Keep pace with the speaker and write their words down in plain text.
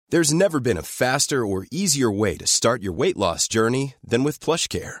There's never been a faster or easier way to start your weight loss journey than with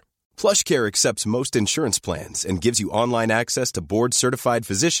PlushCare. PlushCare accepts most insurance plans and gives you online access to board-certified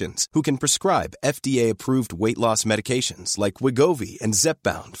physicians who can prescribe FDA-approved weight loss medications like Wegovy and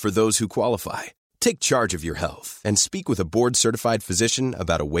Zepbound for those who qualify. Take charge of your health and speak with a board-certified physician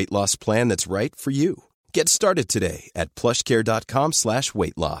about a weight loss plan that's right for you. Get started today at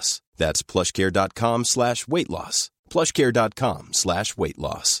plushcare.com/weight loss. That's plushcare.com/weight loss. plushcare.com/weight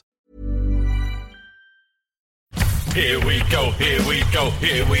loss. Here we go, here we go,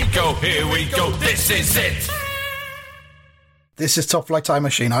 here we go, here we go, this is it! This is Top Flight Time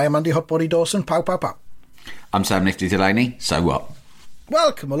Machine. I am Andy Hotbody Dawson. Pow, pow, pow. I'm Sam Nifty Delaney. So what?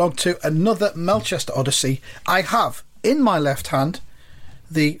 Welcome along to another Melchester Odyssey. I have in my left hand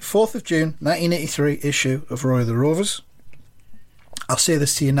the 4th of June 1983 issue of Roy of the Rovers. I'll say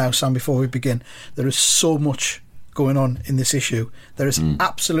this to you now, Sam, before we begin. There is so much going on in this issue. There is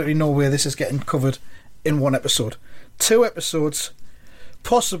absolutely no way this is getting covered in one episode. 2 episodes,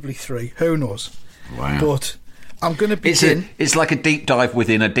 possibly 3, who knows. Wow. But I'm going to begin. It's like a deep dive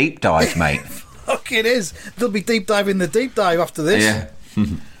within a deep dive, mate. Fuck, it is. There'll be deep dive in the deep dive after this. Yeah.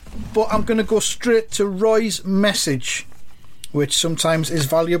 But I'm going to go straight to Roy's message, which sometimes is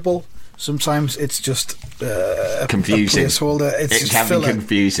valuable, sometimes it's just confusing. a placeholder. It's it just can filler. be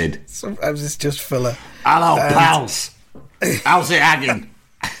confusing. Sometimes it's just filler. Hello, pals. How's it hanging?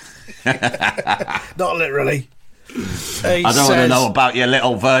 Not literally. I don't want to know about your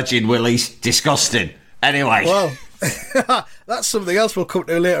little virgin willies. Disgusting. Anyway. Well, that's something else we'll come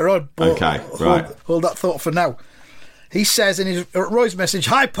to later on. But okay, right. Hold that thought for now. He says in his Roy's message,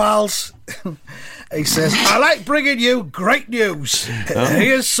 "Hi, pals." He says, "I like bringing you great news.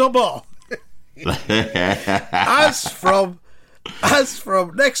 Here's some more. As from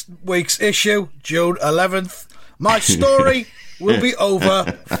next week's issue, June 11th, my story will be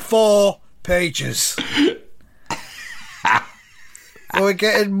over 4 pages." We're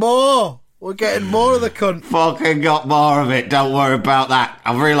getting more. We're getting more of the cunt. Fucking got more of it. Don't worry about that.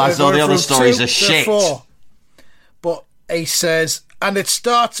 I've realised all the other stories are shit. 4. But he says, and it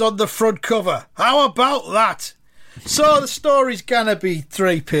starts on the front cover. How about that? So the story's gonna be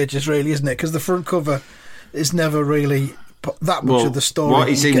 3 pages, really, isn't it? Because the front cover is never really that much of the story. What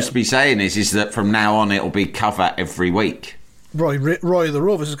he seems to be saying is that from now on it'll be cover every week. Roy of the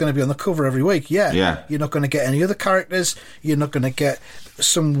Rovers is going to be on the cover every week, yeah. You're not going to get any other characters. You're not going to get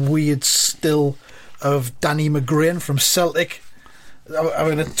some weird still of Danny McGrain from Celtic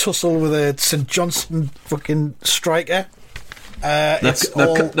having a tussle with a St Johnstone fucking striker.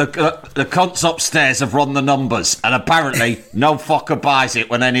 The cunts upstairs have run the numbers, and apparently no fucker buys it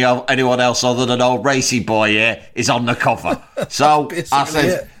when anyone else other than old racy boy here is on the cover. So I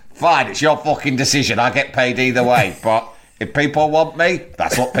said, fine, it's your fucking decision. I get paid either way, but if people want me,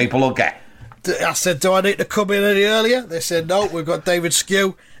 that's what people will get. I said, do I need to come in any earlier? They said, no, we've got David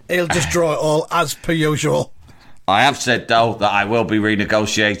Skew. He'll just draw it all as per usual. I have said, though, that I will be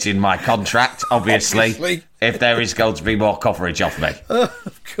renegotiating my contract, obviously. If there is going to be more coverage of me.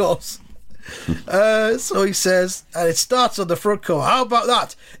 Of course. So he says, and it starts on the front cover. How about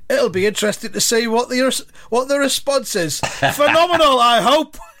that? It'll be interesting to see what the response is. Phenomenal, I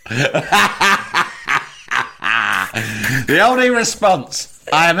hope. The only response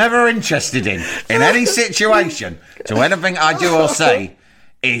I am ever interested in any situation to anything I do or say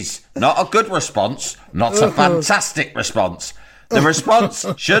is not a good response, not a fantastic response. The response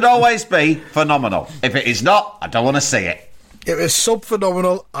should always be phenomenal. If it is not, I don't want to see it. If it's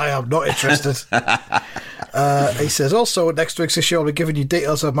sub-phenomenal, I am not interested. He says, also, next week's issue, I'll be giving you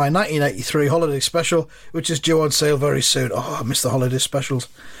details of my 1983 holiday special, which is due on sale very soon. Oh, I miss the holiday specials.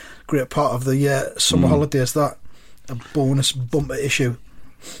 Great part of the summer holidays, that. A bonus bumper issue.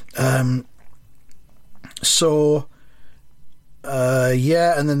 And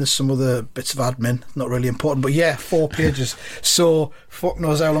then there's some other bits of admin, not really important, but 4 pages. So fuck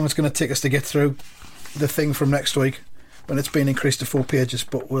knows how long it's going to take us to get through the thing from next week when it's been increased to 4 pages,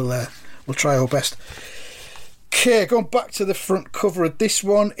 but we'll try our best. Okay, going back to the front cover of this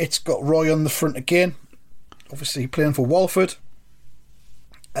one, it's got Roy on the front again, obviously playing for Walford,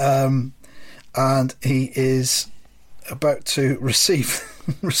 and he is about to receive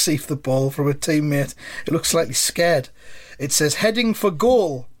the ball from a teammate who looks slightly scared. It says heading for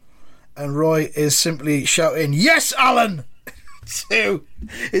goal, and Roy is simply shouting, "Yes, Alan!" to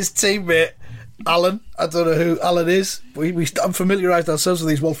his teammate Alan. I don't know who Alan is. We haven't familiarised ourselves with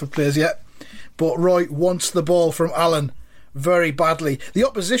these Walford players yet, but Roy wants the ball from Alan very badly. The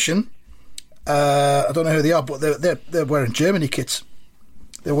opposition, I don't know who they are, but they're wearing Germany kits.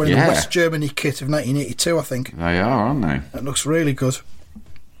 They're wearing the West Germany kit of 1982, I think. They are, aren't they? That looks really good.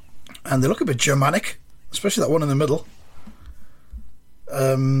 and they look a bit Germanic, especially that one in the middle.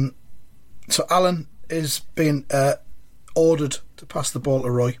 So Alan is being ordered to pass the ball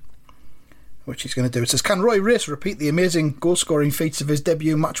to Roy, which he's going to do. It says, can Roy Race repeat the amazing goal-scoring feats of his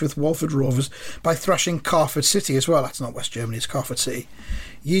debut match with Walford Rovers by thrashing Carford City as well? That's not West Germany, it's Carford City.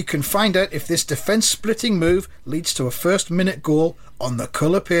 You can find out if this defence-splitting move leads to a first-minute goal on the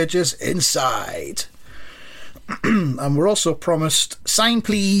colour pages inside. And we're also promised, sign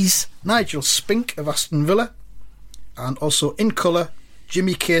please, Nigel Spink of Aston Villa, and also in colour,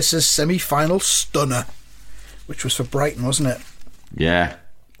 Jimmy Case's semi-final stunner, which was for Brighton, wasn't it? Yeah.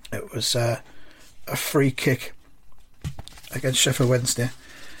 It was a free kick against Sheffield Wednesday.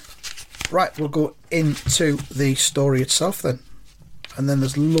 Right, we'll go into the story itself then. And then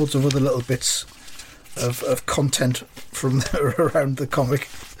there's loads of other little bits of content from around the comic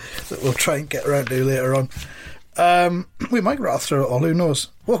that we'll try and get around to later on. We might rattle through it all, who knows?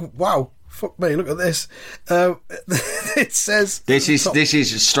 Oh, wow, fuck me, look at this. It says... This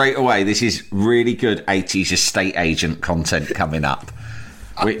is straight away, this is really good 80s estate agent content coming up,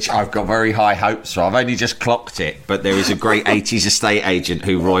 which I've got very high hopes for. I've only just clocked it, but there is a great 80s estate agent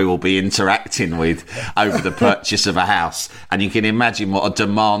who Roy will be interacting with over the purchase of a house, and you can imagine what a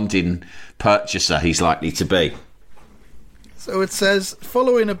demanding purchaser he's likely to be. So it says,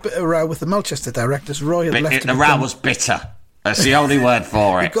 following a bit of row with the Melchester directors, Roy had left... The row was bitter. That's the only word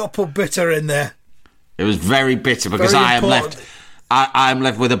for it. You've got to put bitter in there. It was very bitter because I am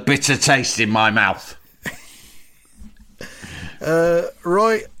left with a bitter taste in my mouth.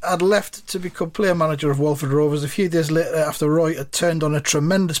 Roy had left to become player manager of Walford Rovers a few days later after Roy had turned on a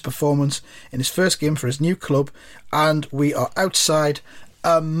tremendous performance in his first game for his new club, and we are outside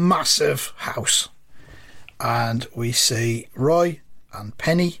a massive house. And we see Roy and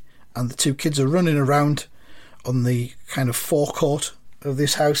Penny and the two kids are running around on the kind of forecourt of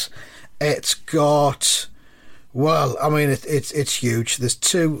this house. It's got... Well, I mean, it's huge. There's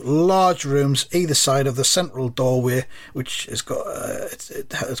two large rooms either side of the central doorway, which has got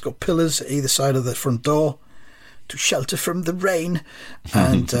it's got pillars either side of the front door to shelter from the rain,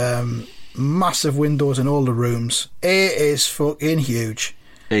 and massive windows in all the rooms. It is fucking huge.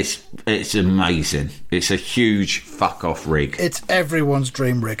 It's amazing. It's a huge fuck off rig. It's everyone's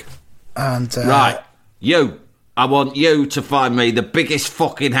dream rig, and right, I want you to find me the biggest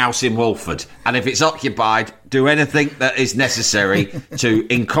fucking house in Walford, and if it's occupied, do anything that is necessary to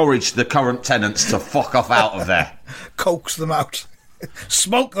encourage the current tenants to fuck off out of there. Coax them out.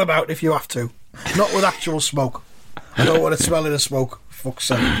 Smoke them out if you have to. Not with actual smoke. I don't want to smell of smoke. Fuck's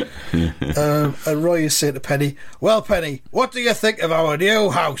sake. And Roy is saying to Penny, well, Penny, what do you think of our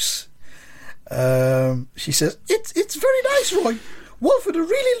new house? She says, it's very nice, Roy. Walford are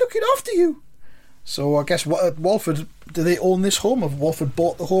really looking after you. So I guess Walford, do they own this home? Have Walford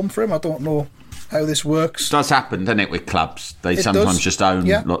bought the home for him? I don't know how this works. It does happen, doesn't it, with clubs? They sometimes just own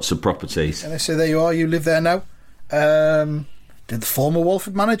lots of properties. And they say, there you are, you live there now. Did the former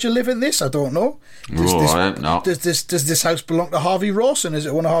Walford manager live in this? I don't know. I don't know. Does this house belong to Harvey Rawson? Is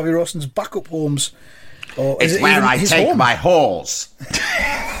it one of Harvey Rawson's backup homes? Or it's where I take home? My whores.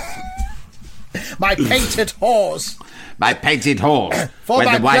 My painted whores. My painted whores. For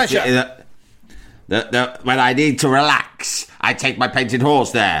my pleasure. When I need to relax, I take my painted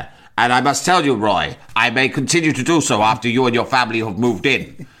horse there. And I must tell you, Roy, I may continue to do so after you and your family have moved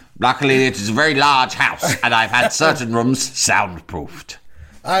in. Luckily, it is a very large house, and I've had certain rooms soundproofed.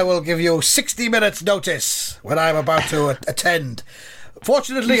 I will give you 60 minutes notice when I'm about to attend.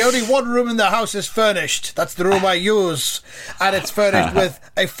 Fortunately, only one room in the house is furnished. That's the room I use. And it's furnished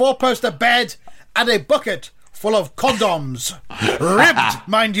with a 4-poster bed and a bucket full of condoms. Ribbed,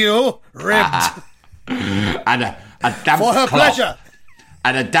 mind you. Ribbed. And a damp for her cloth. Pleasure.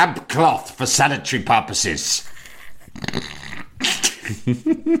 And a damp cloth for sanitary purposes.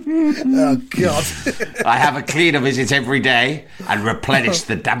 Oh, God. I have a cleaner visit every day and replenish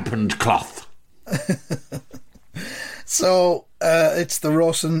the dampened cloth. So, it's the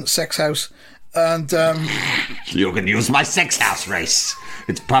Rawson sex house. And you can use my sex house, Race.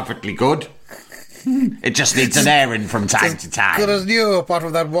 It's perfectly good. It just needs an airing from time to time. Good as new, apart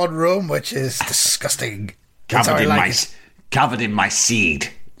from that one room, which is disgusting. Covered in my seed.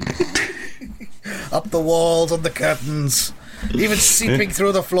 Up the walls and the curtains, even seeping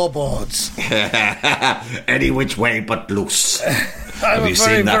through the floorboards. Any which way but loose. I'm a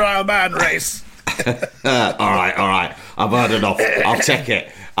very virile man, Race. All right. I've heard enough.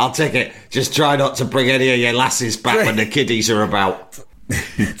 I'll take it. Just try not to bring any of your lasses back when the kiddies are about.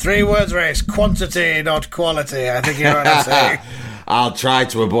 3 words, Race. Quantity, not quality, I think you're right to say. I'll try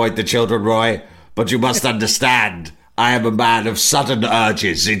to avoid the children, Roy, but you must understand, I am a man of sudden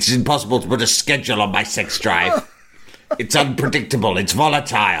urges. It's impossible to put a schedule on my sex drive. It's unpredictable. It's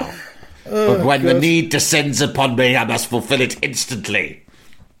volatile. But when the need descends upon me, I must fulfill it instantly.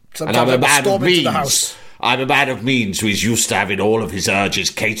 Sometimes And I'm a man of into means. the house. I'm a man of means who is used to having all of his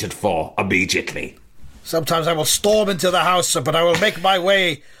urges catered for immediately. Sometimes I will storm into the house, but I will make my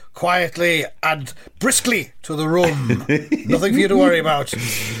way quietly and briskly to the room. Nothing for you to worry about.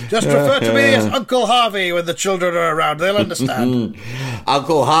 Just refer to me as Uncle Harvey when the children are around. They'll understand.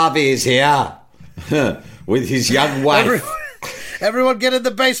 Uncle Harvey is here with his young wife. Everyone get in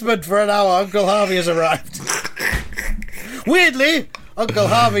the basement for an hour. Uncle Harvey has arrived. Weirdly, Uncle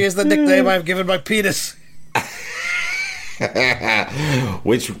Harvey is the nickname I've given my penis.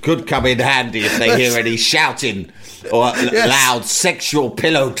 Which could come in handy if they hear any shouting or loud sexual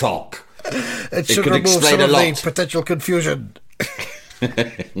pillow talk. It should could remove explain some a of lot. the potential confusion.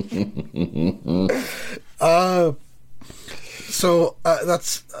 So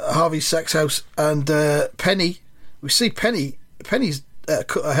that's Harvey's sex house. And Penny, we see Penny's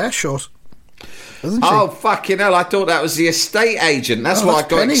cut her hair short. Doesn't she? Oh, fucking hell, I thought that was the estate agent. That's why I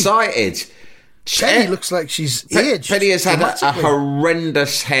got Penny. excited. Penny looks like she's aged. Penny has had a dramatically.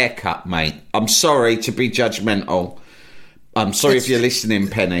 horrendous haircut, mate. I'm sorry to be judgmental. I'm sorry if you're listening,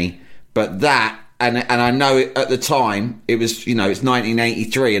 Penny. But that, and I know at the time, it was, it's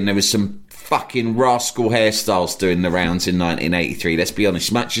 1983 and there was some fucking rascal hairstyles doing the rounds in 1983. Let's be honest,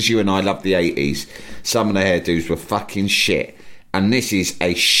 as much as you and I love the 80s, some of the hairdos were fucking shit. And this is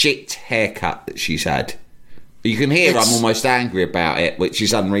a shit haircut that she's had. You can hear I'm almost angry about it, which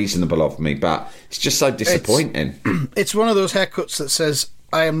is unreasonable of me, but it's just so disappointing. It's one of those haircuts that says,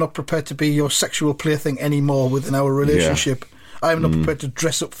 I am not prepared to be your sexual plaything anymore within our relationship. I am not prepared to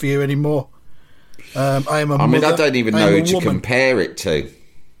dress up for you anymore. I am a mother. I don't even know who to compare it to.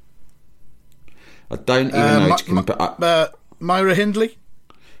 I don't even know who to compare... Myra Hindley?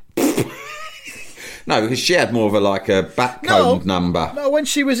 No, because she had more of a backcombed number. No, when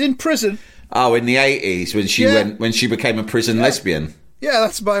she was in prison. Oh, in the 80s, when she became a prison lesbian. Yeah,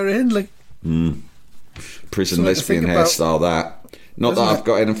 that's Myra Hindley. Prison lesbian hairstyle, that. Not that I've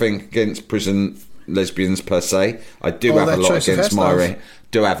got anything against prison lesbians per se. I do have a lot against Myra.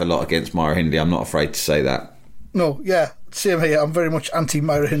 Do have a lot against Myra Hindley. I'm not afraid to say that. No, yeah, same here. I'm very much anti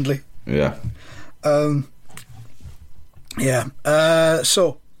Myra Hindley. Yeah.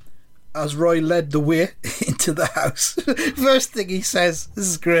 So, as Roy led the way into the house, first thing he says, this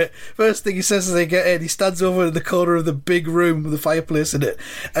is great, first thing he says as they get in, he stands over in the corner of the big room with the fireplace in it,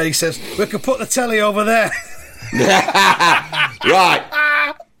 and he says, we can put the telly over there. Right.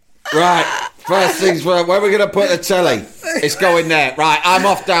 First things first, where are we going to put the telly? It's going there. Right, I'm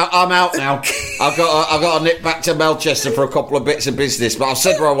out now. I've got to nip back to Melchester for a couple of bits of business, but I've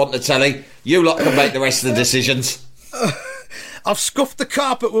said where I want the telly. You lot can make the rest of the decisions. I've scuffed the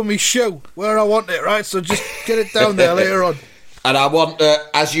carpet with my shoe where I want it, right? So just get it down there later on. And I want,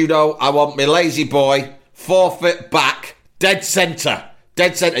 as you know, I want my lazy boy 4 foot back, dead centre.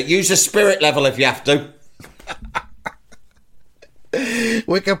 Use the spirit level if you have to.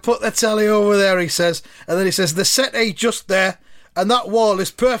 We can put the telly over there, he says. And then he says, the settee just there, and that wall is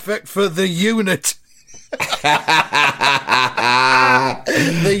perfect for the unit.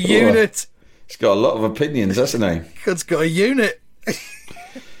 The unit. He's got a lot of opinions, hasn't he? It's got a unit.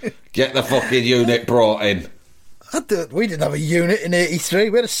 Get the fucking unit brought in. We didn't have a unit in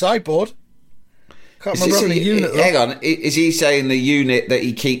 83. We had a sideboard. Can't remember having a unit, though. Hang on, is he saying the unit that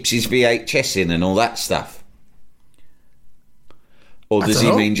he keeps his VHS in and all that stuff? Or does he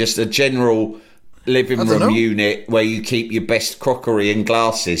mean just a general living room unit where you keep your best crockery and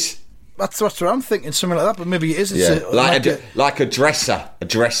glasses? That's what I'm thinking, something like that, but maybe it is. Like a dresser. A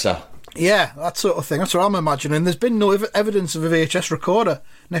dresser. Yeah, that sort of thing. That's what I'm imagining. There's been no evidence of a VHS recorder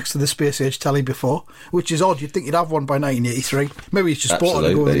next to the Space Age telly before, which is odd. You'd think you'd have one by 1983. Maybe he's just bought it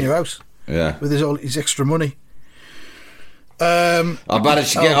to go in your house. Yeah. With his extra money. I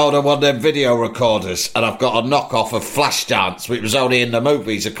managed to get hold of one of them video recorders, and I've got a knockoff of Flashdance, which was only in the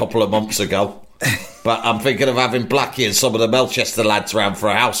movies a couple of months ago. But I'm thinking of having Blackie and some of the Melchester lads round for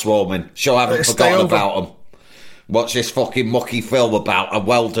a housewarming. Sure, I haven't forgotten about them. Watch this fucking mucky film about a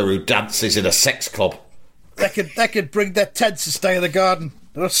welder who dances in a sex club. They could bring their tents and stay in the garden.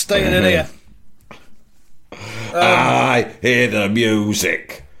 They're not staying in here. I hear the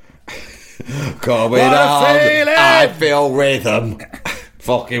music coming on. I feel rhythm.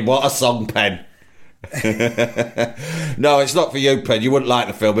 Fucking what a song, Pen. No, it's not for you, Pen. You wouldn't like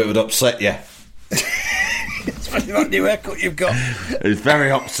the film. It would upset you. Especially that new haircut you've got. It's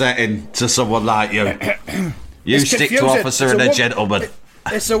very upsetting to someone like you. You stick to Officer and a Gentleman.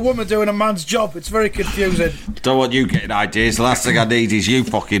 It's a woman doing a man's job. It's very confusing. Don't want you getting ideas. The last thing I need is you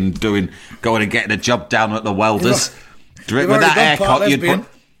fucking going and getting a job down at the welders. With that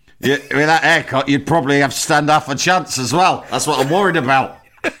haircut, you'd probably have to stand half a chance as well. That's what I'm worried about.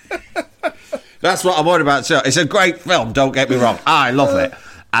 That's what I'm worried about. So it's a great film, don't get me wrong. I love it.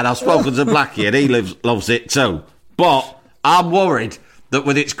 And I've spoken to Blackie and he loves it too. But I'm worried that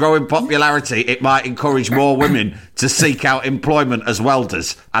with its growing popularity, it might encourage more women to seek out employment as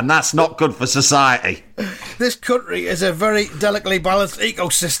welders. And that's not good for society. This country is a very delicately balanced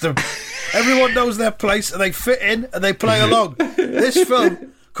ecosystem. Everyone knows their place and they fit in and they play along. This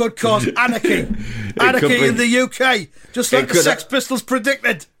film could cause anarchy. Anarchy in the UK, just like the Sex Pistols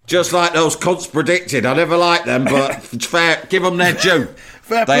predicted. Just like those cunts predicted. I never liked them, but it's fair. Give them their due.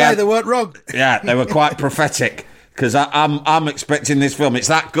 Fair play, they weren't wrong. Yeah, they were quite prophetic. Because I'm expecting this film. It's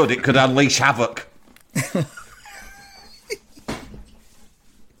that good. It could unleash havoc. So,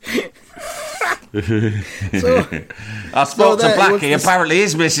 I spoke to Blackie. Apparently,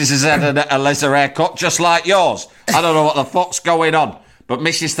 his missus has had a laser haircut just like yours. I don't know what the fuck's going on, but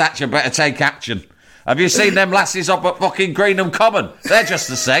Mrs. Thatcher better take action. Have you seen them lasses up at fucking Greenham Common? They're just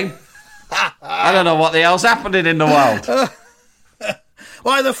the same. I don't know what the hell's happening in the world.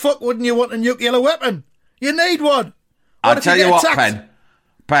 Why the fuck wouldn't you want a nuclear weapon? You need one. I'll tell you what,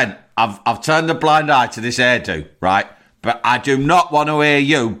 Pen, I've turned a blind eye to this hairdo, right? But I do not want to hear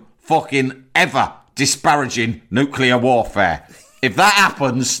you fucking ever disparaging nuclear warfare. If that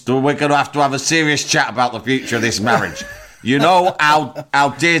happens, then we're going to have a serious chat about the future of this marriage. You know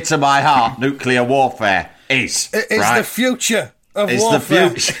how dear to my heart nuclear warfare is. It's right? the future of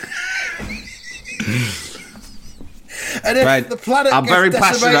warfare. It's the future. And if the planet I'm gets very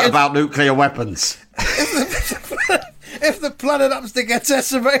decimated, passionate about nuclear weapons. If the planet happens to get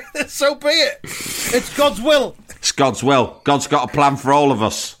decimated, so be it. It's God's will. It's God's will. God's got a plan for all of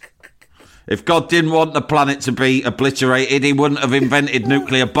us. If God didn't want the planet to be obliterated, he wouldn't have invented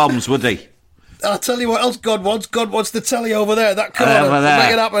nuclear bombs, would he? I'll tell you what else God wants. God wants the telly over there, that corner. Over there.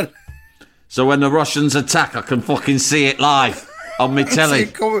 Make it happen. So when the Russians attack, I can fucking see it live on my telly.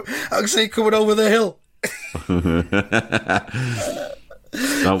 I can see it coming over the hill.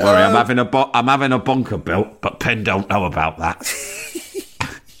 Don't worry, I'm having a bunker built, but Penn don't know about that.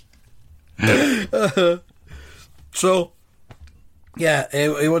 So, yeah,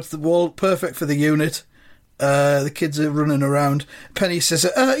 he wants the wall perfect for the unit. The kids are running around. Penny says,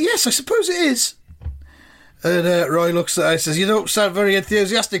 yes, I suppose it is. And Roy looks at her and says, you don't sound very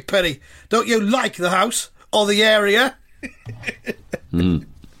enthusiastic, Penny. Don't you like the house or the area?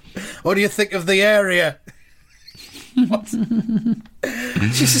 What do you think of the area?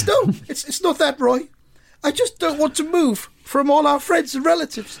 She says, no, it's not that, Roy. I just don't want to move from all our friends and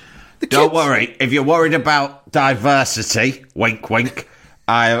relatives. Don't worry. If you're worried about diversity, wink, wink,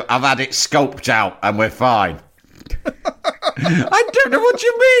 I've had it scoped out and we're fine. I don't know what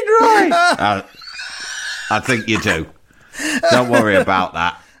you mean, Roy. I think you do. Don't worry about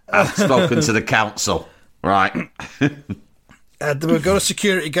that. I've spoken to the council. Right. We've got a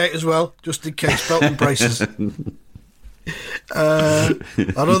security gate as well, just in case, belt and braces. I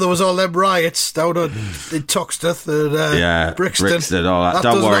know there was all them riots down in Toxteth and Brixton. All that.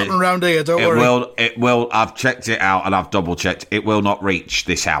 Don't doesn't worry. Happen around here. Don't worry. It will. I've checked it out and I've double checked. It will not reach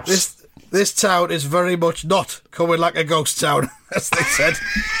this house. This town is very much not coming like a ghost town, as they said.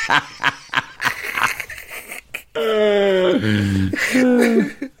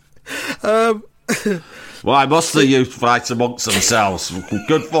 Why must the youth fight amongst themselves?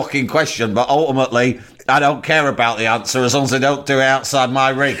 Good fucking question, but ultimately, I don't care about the answer as long as they don't do it outside my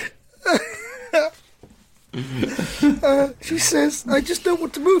rig. She says, I just don't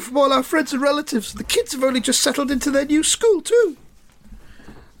want to move from all our friends and relatives. The kids have only just settled into their new school, too.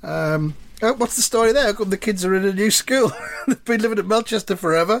 What's the story there? How come the kids are in a new school? They've been living at Melchester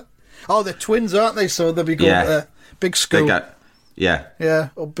forever. Oh, they're twins, aren't they? So they'll be going to a big school. Yeah,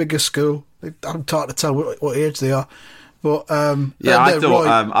 or bigger school. I'm hard to tell what age they are. But I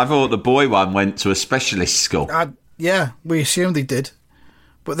thought the boy one went to a specialist school. We assumed he did.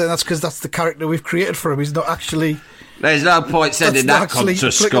 But then that's because that's the character we've created for him. He's not actually... There's no point sending that cunt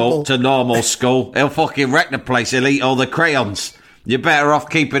to school, to normal school. He'll fucking wreck the place. He'll eat all the crayons. You're better off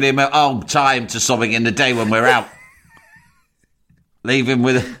keeping him at home, tie him to something in the day when we're out. Leave him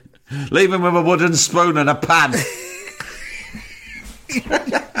with a wooden spoon and a pan.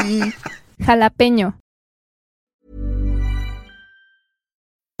 Jalapeño.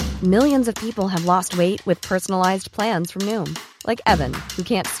 Millions of people have lost weight with personalized plans from Noom. Like Evan, who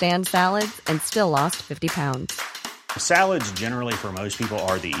can't stand salads and still lost 50 pounds. Salads generally for most people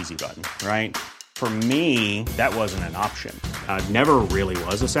are the easy button, right? For me, that wasn't an option. I never really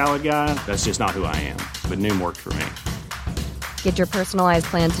was a salad guy. That's just not who I am. But Noom worked for me. Get your personalized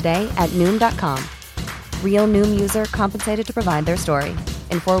plan today at Noom.com. Real Noom user compensated to provide their story.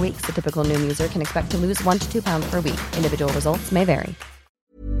 In 4 weeks, the typical Noom user can expect to lose 1 to 2 pounds per week. Individual results may vary.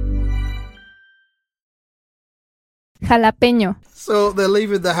 Jalapeño. So they're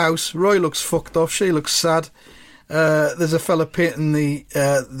leaving the house. Roy looks fucked off. She looks sad. There's a fella painting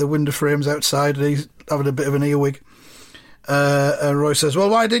the window frames outside, and he's having a bit of an earwig. And Roy says, "Well,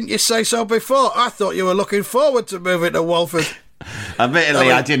 why didn't you say so before? I thought you were looking forward to moving to Walford."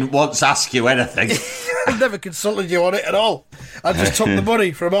 Admittedly, I didn't once ask you anything. I never consulted you on it at all. I just took the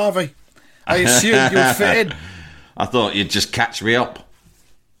money from Harvey. I assumed you'd fit in. I thought you'd just catch me up.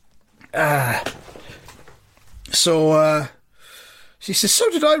 So she says, "So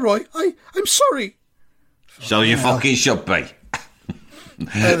did I, Roy. I'm sorry." So you fucking should be.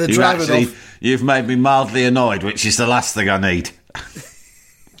 They're You've made me mildly annoyed, which is the last thing I need.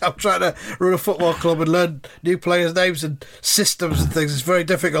 I'm trying to run a football club and learn new players' names and systems and things. It's very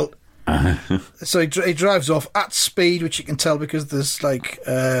difficult. So he drives off at speed, which you can tell because there's like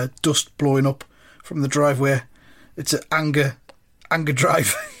dust blowing up from the driveway. It's an anger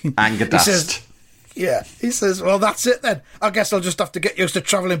drive. Anger dust. He says, "Well, that's it then. I guess I'll just have to get used to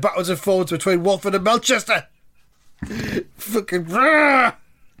travelling backwards and forwards between Walford and Melchester." Fucking.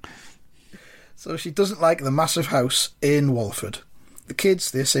 So she doesn't like the massive house in Walford. The kids,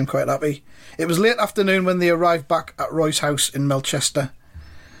 they seem quite happy. It was late afternoon when they arrived back at Roy's house in Melchester.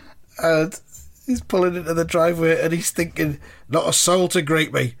 And he's pulling into the driveway and he's thinking, not a soul to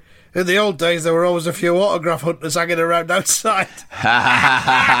greet me. In the old days, there were always a few autograph hunters hanging around outside.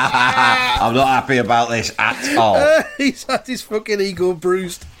 I'm not happy about this at all. He's had his fucking ego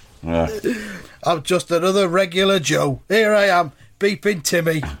bruised. I'm just another regular Joe. Here I am, beeping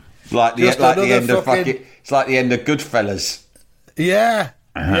Timmy. It's like the end of Goodfellas. Yeah.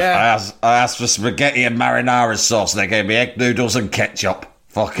 I asked for spaghetti and marinara sauce. They gave me egg noodles and ketchup.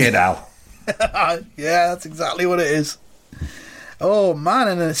 Fucking hell. Yeah, that's exactly what it is. Oh, man.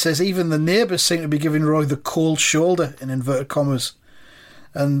 And then it says, even the neighbours seem to be giving Roy the cold shoulder, in inverted commas.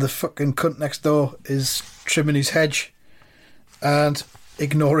 And the fucking cunt next door is trimming his hedge and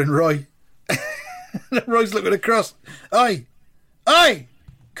ignoring Roy. Roy's looking across. Oi,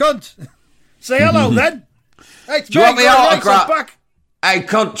 cunt. Say hello, then. Hey, do you want me autograph? Hey,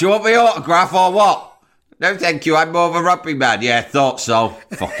 cunt, do you want me autograph or what? No, thank you. I'm more of a rugby man. Yeah, thought so.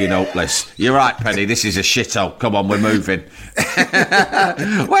 Fucking hopeless. You're right, Penny. This is a shithole. Come on, we're moving.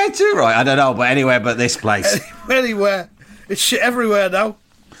 Where to, Roy? I don't know, but anywhere but this place. Anywhere. It's shit everywhere now.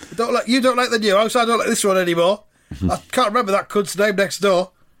 You don't like the new house. I don't like this one anymore. I can't remember that cunt's name next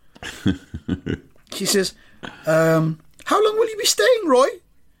door. She says, how long will you be staying, Roy?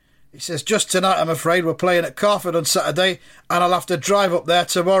 He says, just tonight, I'm afraid. We're playing at Carford on Saturday, and I'll have to drive up there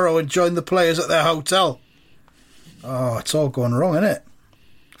tomorrow and join the players at their hotel. Oh, it's all going wrong, isn't it?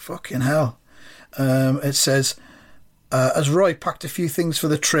 Fucking hell. It says, as Roy packed a few things for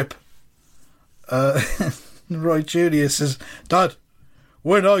the trip, Roy Jr. says, Dad,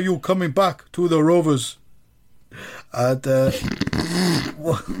 when are you coming back to the Rovers? And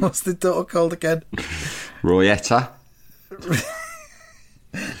what's the daughter called again? Royetta.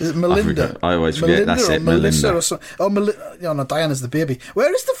 Is it Melinda? I always forget. That's it, Melinda. Or something. Oh, no, Diana's the baby.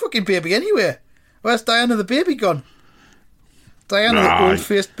 Where is the fucking baby anyway? Where's Diana the baby gone? Diana the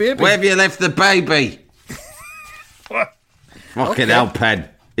old-faced baby. Where have you left the baby? What? Fucking hell, Pen.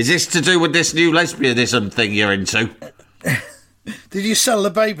 Is this to do with this new lesbianism thing you're into? Did you sell the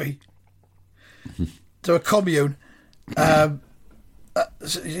baby to a commune? Yeah.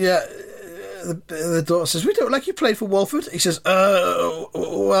 The daughter says, we don't like you played for Walford. He says,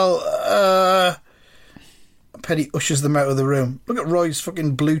 Penny ushers them out of the room. Look at Roy's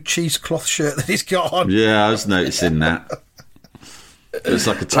fucking blue cheesecloth shirt that he's got on. Yeah, I was noticing that. It's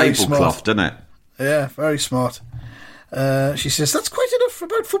like a tablecloth, doesn't it? Yeah, very smart. She says, that's quite enough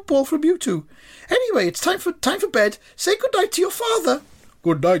about football from you two. Anyway, it's time for bed. Say good night to your father.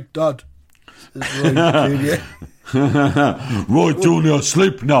 Good night, Dad. Roy Jr. Roy Jr.,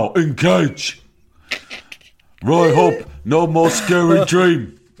 sleep now, engage. Roy Hope, no more scary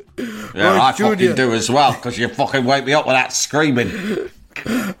dream. Yeah, Roy I Jr. fucking do as well, because you fucking wake me up with that screaming.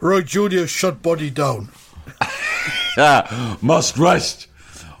 Roy Jr., shut body down. Must rest,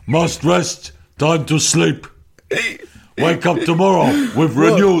 time to sleep. Wake up tomorrow with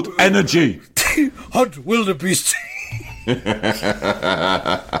renewed energy. Hunt wildebeest.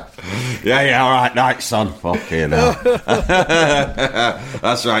 Yeah, all right, night, son. Fucking hell.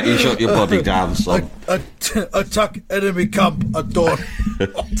 That's right, you shut your body down, son. Attack enemy camp at dawn.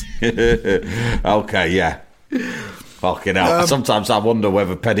 Okay, yeah. Fucking hell. Sometimes I wonder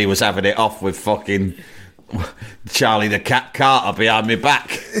whether Penny was having it off with fucking Charlie the Cat Carter behind my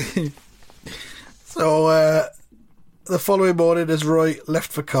back. So, the following morning, as Roy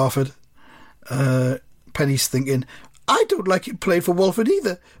left for Carford, Penny's thinking, I don't like him playing for Walford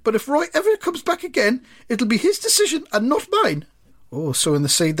either, but if Roy ever comes back again, it'll be his decision and not mine. Oh, so in the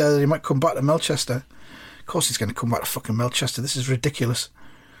seed there that he might come back to Melchester. Of course he's going to come back to fucking Melchester. This is ridiculous.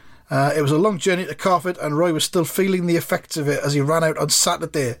 It was a long journey to Carford, and Roy was still feeling the effects of it as he ran out on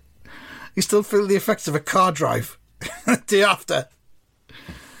Saturday. He's still feeling the effects of a car drive the day after.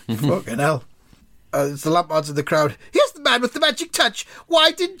 Fucking hell. It's the Lampards in the crowd. Here's the man with the magic touch.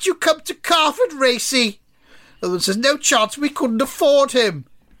 Why didn't you come to Carford, Racy? The other one says, no chance, we couldn't afford him.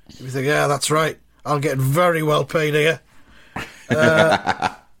 You think, yeah, that's right. I'll get very well paid here.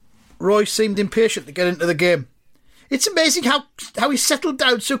 Roy seemed impatient to get into the game. It's amazing how he settled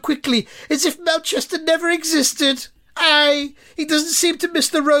down so quickly, as if Melchester never existed. Aye, he doesn't seem to miss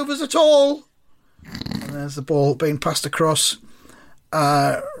the Rovers at all. And there's the ball being passed across.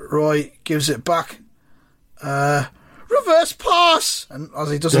 Roy gives it back. Reverse pass! And as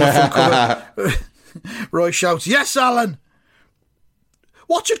he does on the front cover, Roy shouts, yes, Alan!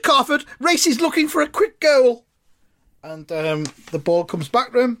 Watch it, Carford. Racy's looking for a quick goal. And the ball comes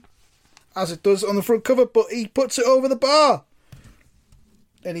back to him, as it does on the front cover, but he puts it over the bar.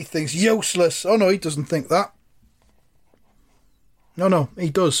 And he thinks, useless. Oh, no, he doesn't think that. No, he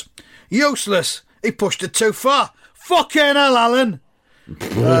does. Useless. He pushed it too far. Fucking hell, Alan.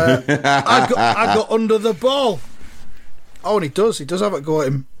 I got under the ball. Oh, and he does. He does have a go at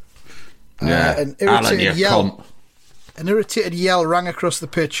him. An irritated yell. An irritated yell rang across the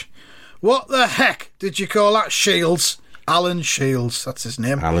pitch. What the heck did you call that, Shields? Alan Shields, that's his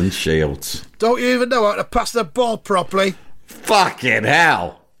name. Alan Shields. Don't you even know how to pass the ball properly? Fucking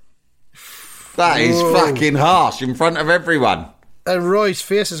hell. That is fucking harsh in front of everyone. And Roy's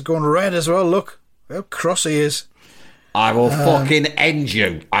face is going red as well, look. How cross he is. I will fucking end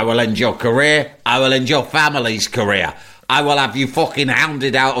you. I will end your career. I will end your family's career. I will have you fucking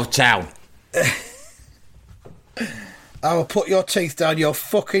hounded out of town. I will put your teeth down your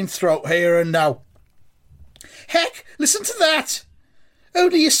fucking throat here and now. Heck, listen to that!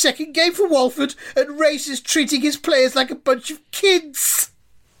 Only a second game for Walford, and Race is treating his players like a bunch of kids.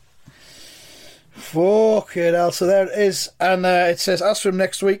 Fucking hell, so there it is. And it says, as from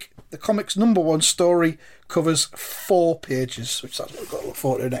next week, the comic's #1 story covers 4 pages, which I've got to look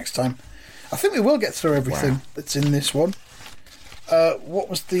forward to next time. I think we will get through everything that's in this one. What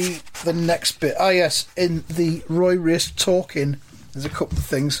was the next bit? Yes, in the Roy Race Talking, there's a couple of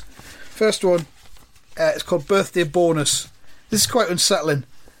things. First one, it's called Birthday Bonus. This is quite unsettling,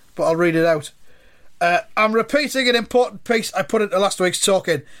 but I'll read it out. I'm repeating an important piece I put into last week's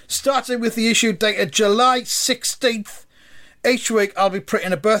Talking, starting with the issue dated July 16th. Each week I'll be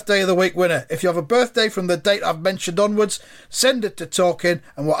printing a Birthday of the Week winner. If you have a birthday from the date I've mentioned onwards, send it to Talking,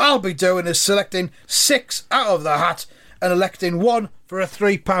 and what I'll be doing is selecting 6 out of the hat and electing 1 for a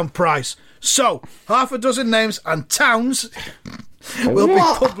 £3 prize. So, half a dozen names and towns will be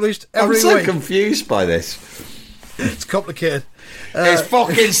published every week. I'm so confused by this. It's complicated. It's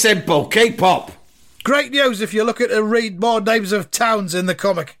fucking simple. Keep up. Great news if you're looking to read more names of towns in the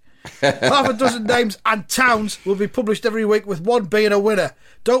comic. Half a dozen names and towns will be published every week, with 1 being a winner.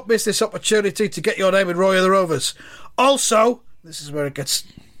 Don't miss this opportunity to get your name in Roy of the Rovers. Also, this is where it gets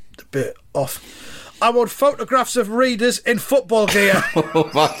a bit off, I want photographs of readers in football gear. Oh,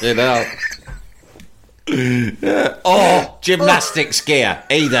 fucking hell. Or gymnastics gear,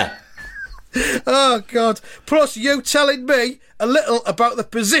 either. Oh, God. Plus, you telling me a little about the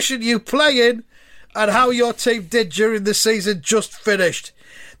position you play in and how your team did during the season just finished.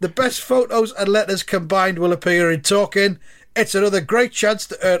 The best photos and letters combined will appear in Talking. It's another great chance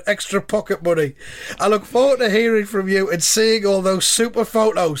to earn extra pocket money. I look forward to hearing from you and seeing all those super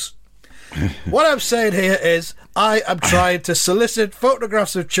photos. What I'm saying here is I am trying to solicit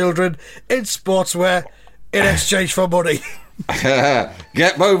photographs of children in sportswear in exchange for money.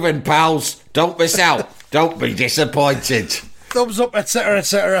 Get moving, pals. Don't miss out. Don't be disappointed. Thumbs up, etc.,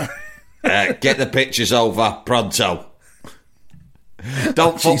 etc. Get the pictures over pronto.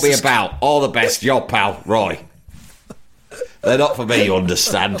 Don't fuck me about. All the best, your pal, Roy. They're not for me, you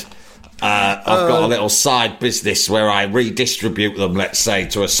understand. I've got a little side business where I redistribute them, let's say,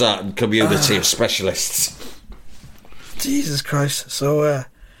 to a certain community of specialists. Jesus Christ. So,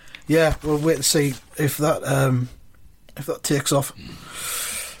 yeah, we'll wait to see if that takes off.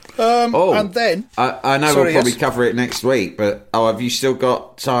 And then... I know Sorry, we'll probably yes. cover it next week, but have you still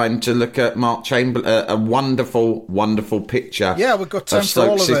got time to look at Mark Chamberlain? A wonderful, wonderful picture. Yeah, we've got time of for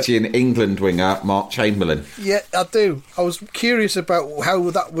all Stoke of it. City and England winger Mark Chamberlain. Yeah, I do. I was curious about how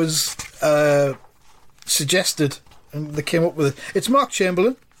that was suggested, and they came up with it. It's Mark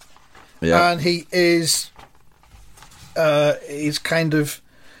Chamberlain, and he is he's kind of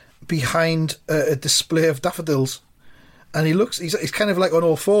behind a display of daffodils, and he's kind of like on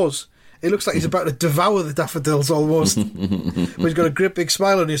all fours. It looks like he's about to devour the daffodils almost. But he's got a great big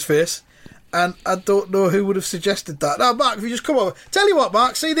smile on his face. And I don't know who would have suggested that. Now, Mark, if you just come over. Tell you what,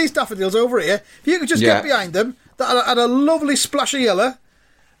 Mark, see these daffodils over here? If you could just get behind them, that had a lovely splash of yellow,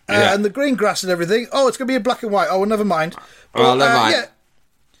 and the green grass and everything. Oh, it's going to be in black and white. Oh, well, never mind. Well, never mind. Yeah.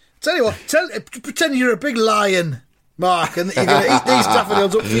 Tell you what, pretend you're a big lion, Mark, and you're going to eat these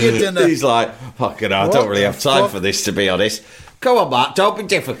daffodils up for your dinner. He's like, fucking hell, I don't really have time for this, to be honest. Come on, Mark, don't be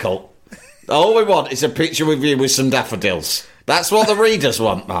difficult. All we want is a picture with you with some daffodils. That's what the readers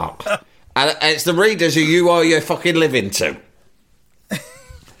want, Mark. And it's the readers who you owe your fucking living to.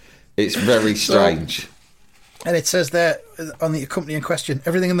 It's very strange. And it says there on the accompanying question,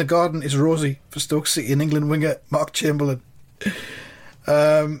 everything in the garden is rosy for Stoke City and England winger Mark Chamberlain.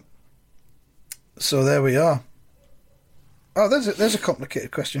 So there we are. Oh, there's a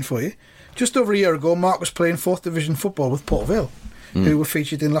complicated question for you. Just over a year ago, Mark was playing 4th Division football with Port Vale, who were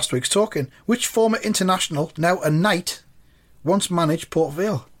featured in last week's Talking. Which former international, now a Knight, once managed Port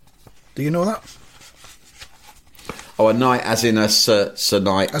Vale? Do you know that? Oh, a Knight as in a Sir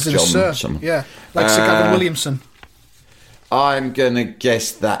Knight. As in John, a Sir, someone. yeah. Like Sir Gavin Williamson. I'm going to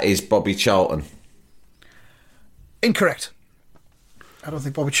guess that is Bobby Charlton. Incorrect. I don't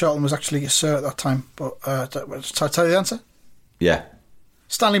think Bobby Charlton was actually a Sir at that time, but shall I tell you the answer? Yeah.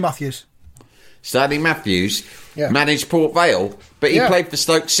 Stanley Matthews. Stanley Matthews managed Port Vale, but he played for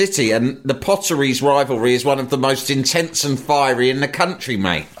Stoke City, and the Potteries rivalry is one of the most intense and fiery in the country,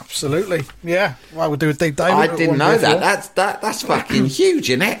 mate. Absolutely, yeah. Well, we'll do a deep dive. I didn't know that. That's fucking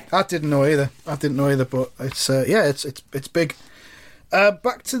huge, isn't it? I didn't know either. But it's it's big.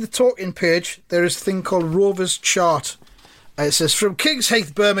 Back to the Talking page. There is a thing called Rovers Chart. It says from Kings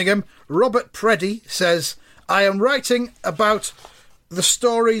Heath, Birmingham. Robert Preddy says, "I am writing about the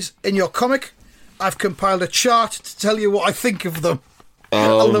stories in your comic. I've compiled a chart to tell you what I think of them."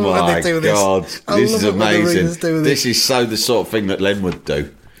 Oh my God. This is amazing. This is so the sort of thing that Len would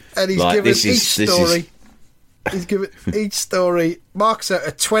do. And he's given He's given each story marks out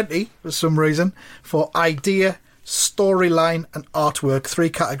of 20 for some reason for idea, storyline and artwork. 3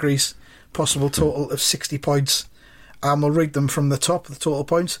 categories, possible total of 60 points. And we'll read them from the top, the total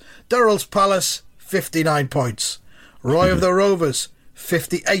points. Durrell's Palace, 59 points. Roy of the Rovers,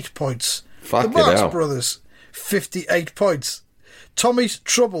 58 points. The Marx Brothers, 58 points. Tommy's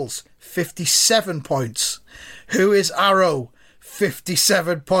Troubles, 57 points. Who is Arrow,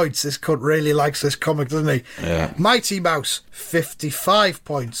 57 points. This cunt really likes this comic, doesn't he? Yeah. Mighty Mouse, 55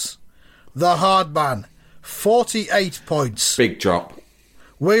 points. The Hard Man, 48 points. Big drop.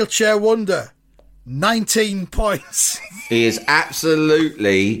 Wheelchair Wonder, 19 points. He is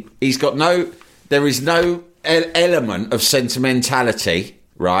absolutely... There is no element of sentimentality,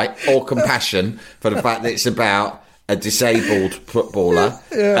 right, or compassion for the fact that it's about a disabled footballer.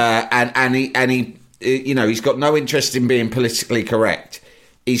 And he he's got no interest in being politically correct.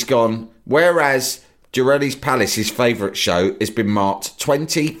 He's gone, whereas Durrell's Palace, his favourite show, has been marked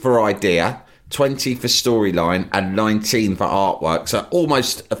 20 for idea, 20 for storyline, and 19 for artwork. So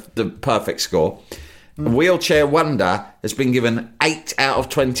almost the perfect score. Wheelchair Wonder has been given 8 out of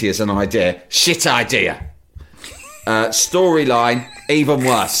 20 as an idea. Shit idea. Storyline, even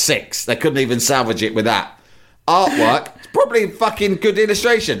worse, 6. They couldn't even salvage it with that. Artwork, it's probably a fucking good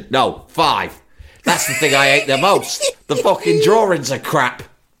illustration. No, 5. That's the thing I hate the most. The fucking drawings are crap.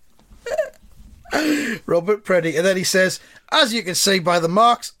 Robert Preddy. And then he says, as you can see by the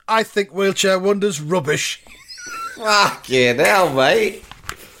marks, I think Wheelchair Wonder's rubbish. Fucking hell, mate.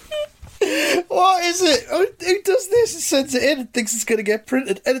 What is it? Who does this and sends it in and thinks it's going to get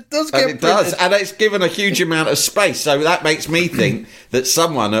printed? And it does get printed. And it does. And it's given a huge amount of space. So that makes me think that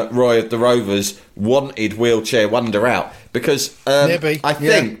someone at Roy of the Rovers wanted Wheelchair Wonder out. Because maybe, I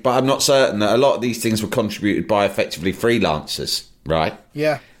think, but I'm not certain, that a lot of these things were contributed by effectively freelancers, right?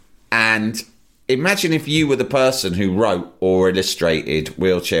 Yeah. And imagine if you were the person who wrote or illustrated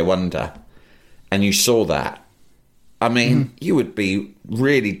Wheelchair Wonder and you saw that. I mean, you would be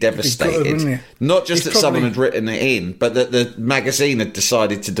really devastated. gutted, wouldn't you? Not just He's that someone probably- had written it in, but that the magazine had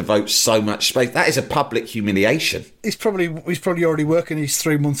decided to devote so much space. That is a public humiliation. He's probably already working his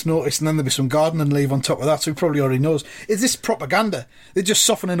 3 months' notice, and then there'll be some gardening leave on top of that. So he probably already knows. Is this propaganda? They're just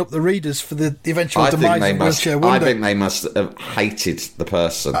softening up the readers for the eventual demise of Wheelchair Wonder. I think they must have hated the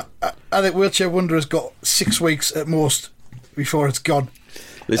person. I think Wheelchair Wonder has got 6 weeks at most before it's gone.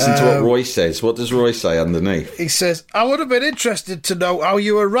 Listen to what Roy says. What does Roy say underneath? He says, I would have been interested to know how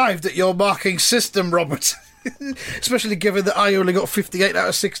you arrived at your marking system, Robert. Especially given that I only got 58 out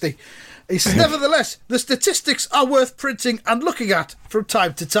of 60. He says, nevertheless, the statistics are worth printing and looking at from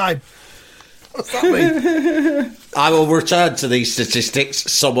time to time. What's that mean? I will return to these statistics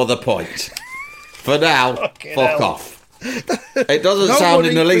some other point. For now, fuck off. It doesn't sound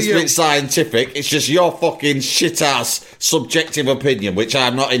in the least bit scientific. It's just your fucking shit-ass subjective opinion, which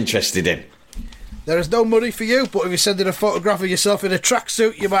I'm not interested in. There is no money for you, but if you send in a photograph of yourself in a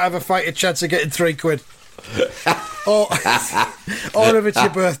tracksuit, you might have a fighting chance of getting £3. or if it's your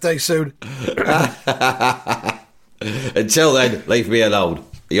birthday soon. Until then, leave me alone.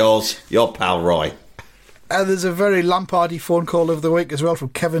 Yours, your pal Roy. And there's a very Lampardy phone call of the week as well from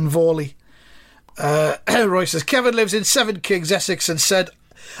Kevin Vorley. Roy says, Kevin lives in Seven Kings, Essex, and said,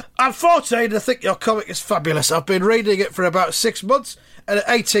 I'm 14 and I think your comic is fabulous. I've been reading it for about 6 months, and at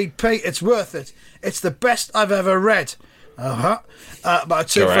 18p, it's worth it. It's the best I've ever read. My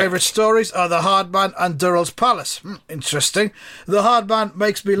two favourite stories are The Hard Man and Durrell's Palace. Interesting. The Hard Man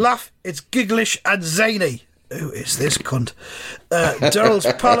makes me laugh. It's gigglish and zany. Who is this cunt? Durrell's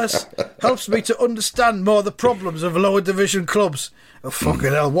Palace helps me to understand more the problems of lower division clubs. Oh,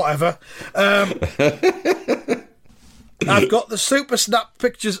 fucking hell, whatever. I've got the Super Snap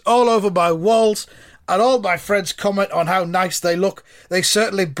pictures all over my walls, and all my friends comment on how nice they look. They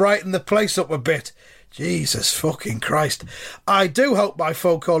certainly brighten the place up a bit. Jesus fucking Christ. I do hope my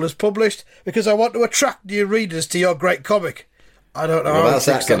phone call is published, because I want to attract new readers to your great comic. I don't know how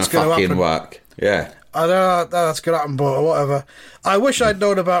that's going to fucking work. Yeah. I don't know how that's going to happen, but whatever. I wish I'd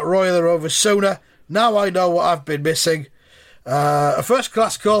known about Roy of the Rovers sooner. Now I know what I've been missing. A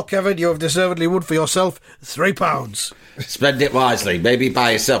first-class call, Kevin. You have deservedly won for yourself £3. Spend it wisely. Maybe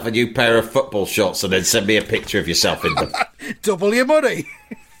buy yourself a new pair of football shorts and then send me a picture of yourself in them. Double your money.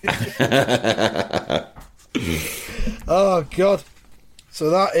 Oh, God. So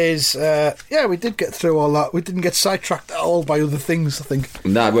that is, we did get through all that. We didn't get sidetracked at all by other things, I think.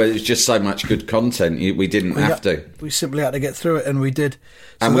 No, well, it was just so much good content. We didn't have to. We simply had to get through it, and we did.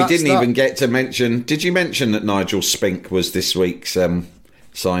 So and we didn't even get to mention... Did you mention that Nigel Spink was this week's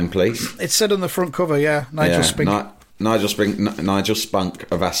sign, please? It said on the front cover, yeah, Nigel Spink. Nigel Spink, Nigel Spunk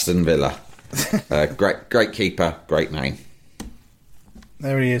of Aston Villa. Great keeper, great name.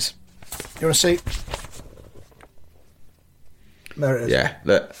 There he is. You want to see? There it is. Yeah,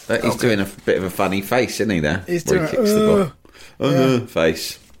 look, he's doing a bit of a funny face, isn't he, there? He's doing he kicks the ball.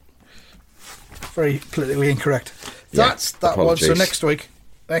 Face. Very politically incorrect. Yeah, That's that apologies. one. So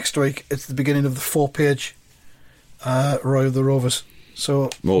next week, it's the beginning of the 4-page Roy of the Rovers. So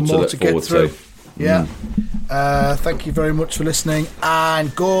more to get through. To. Yeah. Thank you very much for listening,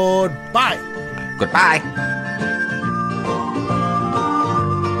 and goodbye. Goodbye.